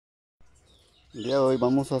El día de hoy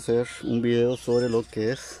vamos a hacer un video sobre lo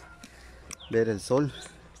que es ver el sol.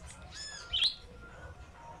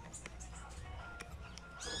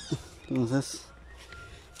 Entonces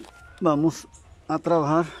vamos a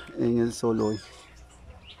trabajar en el sol hoy.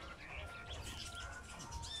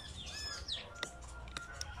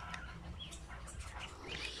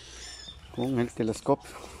 Con el telescopio.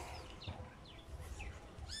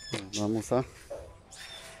 Vamos a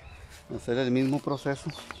hacer el mismo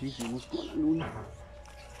proceso que hicimos con la luna.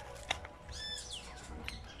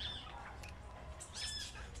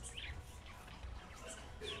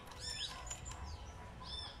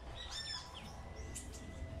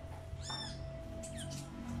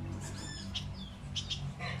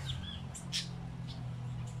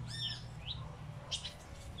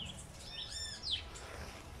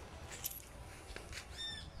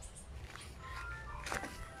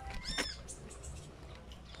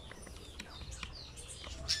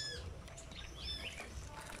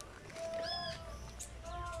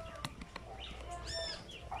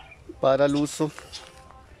 Para el uso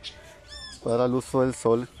del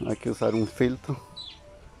sol hay que usar un filtro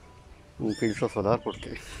solar,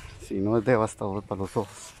 porque si no es devastador para los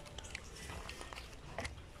ojos.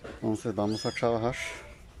 Entonces vamos a trabajar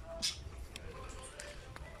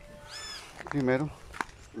primero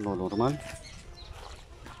lo normal.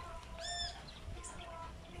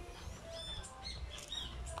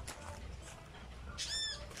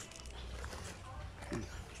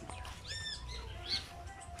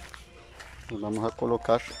 Nos vamos a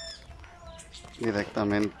colocar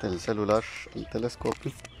directamente el celular, el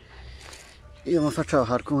telescopio, y vamos a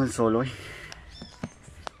trabajar con el sol hoy,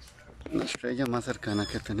 la estrella más cercana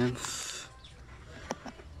que tenemos.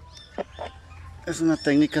 Es una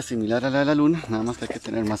técnica similar a la de la luna, nada más que hay que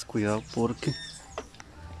tener más cuidado porque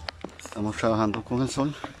estamos trabajando con el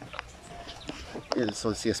sol y el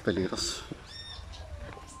sol sí es peligroso.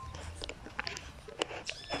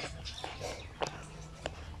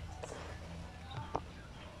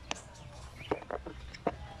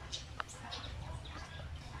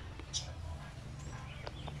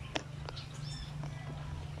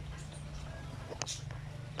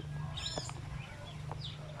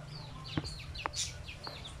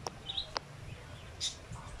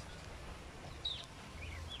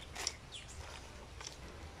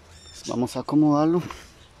 Vamos a acomodarlo.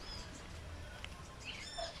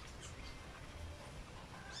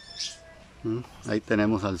 Ahí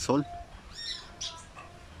tenemos al sol.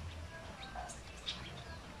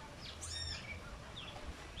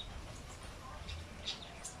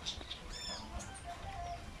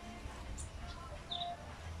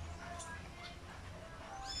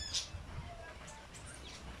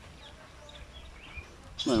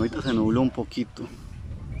 Bueno, ahorita se nubló un poquito.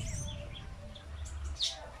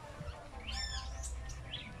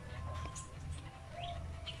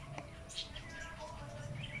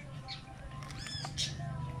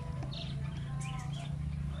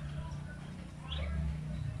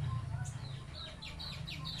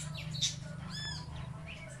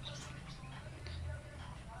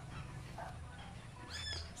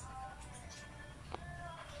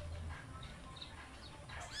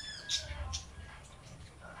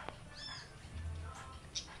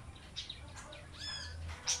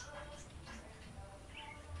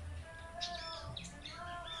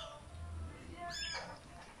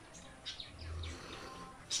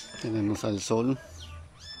 Tenemos al sol.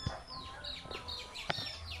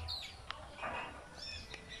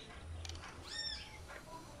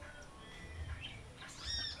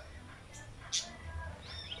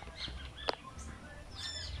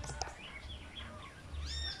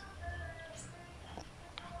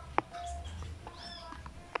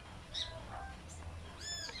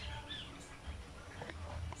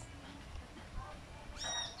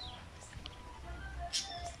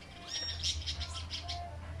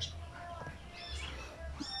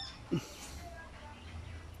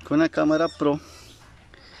 Con la cámara Pro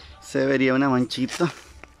se vería una manchita.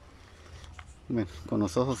 Bueno, con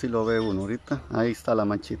los ojos sí lo ve uno ahorita. Ahí está la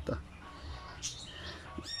manchita.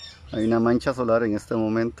 Hay una mancha solar en este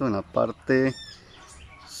momento en la parte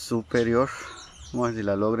superior. Vamos a ver si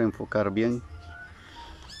la logro enfocar bien,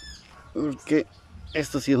 porque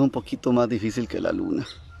esto sí es un poquito más difícil que la luna.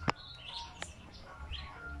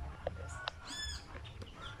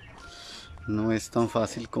 No es tan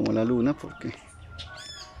fácil como la luna, porque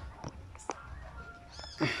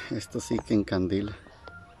esto sí que encandila.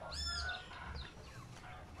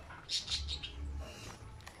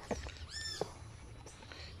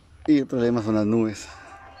 Y el problema son las nubes.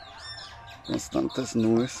 Bastantes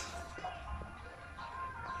nubes.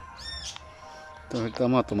 Entonces ahorita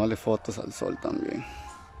vamos a tomarle fotos al sol también.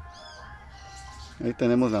 Ahí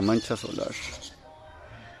tenemos la mancha solar.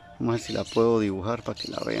 Vamos a ver si la puedo dibujar para que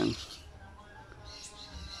la vean.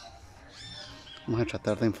 Vamos a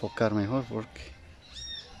tratar de enfocar mejor porque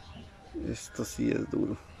esto sí es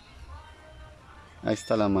duro. Ahí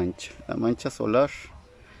está la mancha. La mancha solar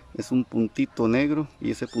es un puntito negro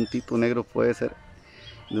y ese puntito negro puede ser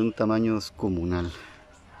de un tamaño descomunal.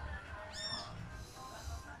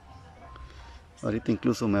 Ahorita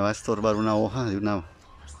incluso me va a estorbar una hoja de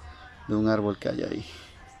un árbol que hay ahí.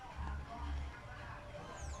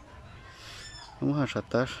 Vamos a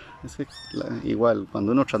tratar, es que igual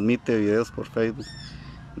cuando uno transmite videos por Facebook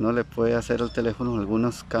no le puede hacer al teléfono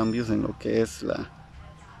algunos cambios en lo que es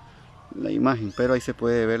la imagen, pero ahí se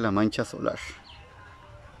puede ver la mancha solar.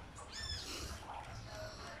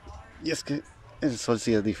 Y es que el sol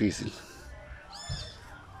sí es difícil,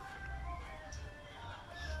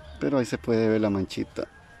 pero ahí se puede ver la manchita.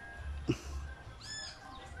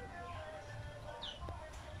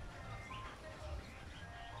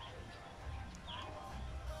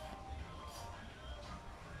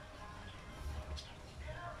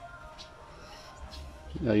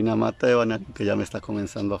 Hay una mata de banano que ya me está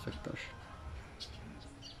comenzando a afectar.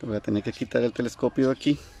 Voy a tener que quitar el telescopio de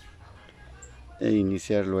aquí e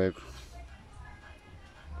iniciar luego.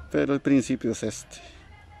 Pero el principio es este.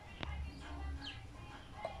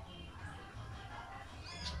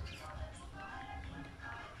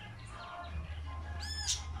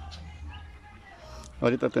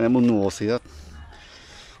 Ahorita tenemos nubosidad,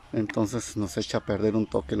 entonces nos echa a perder un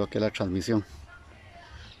toque lo que es la transmisión.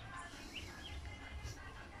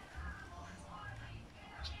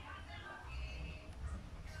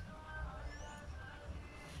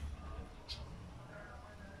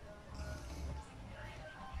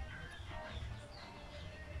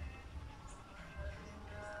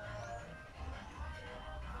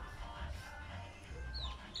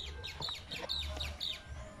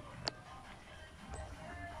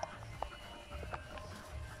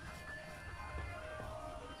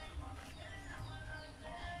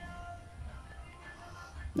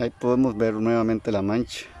 Ahí podemos ver nuevamente la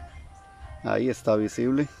mancha. Ahí está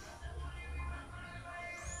visible.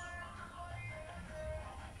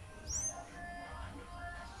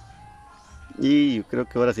 Y yo creo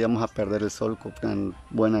que ahora sí vamos a perder el sol con una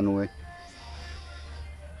buena nube.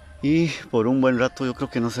 Y por un buen rato yo creo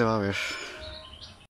que no se va a ver.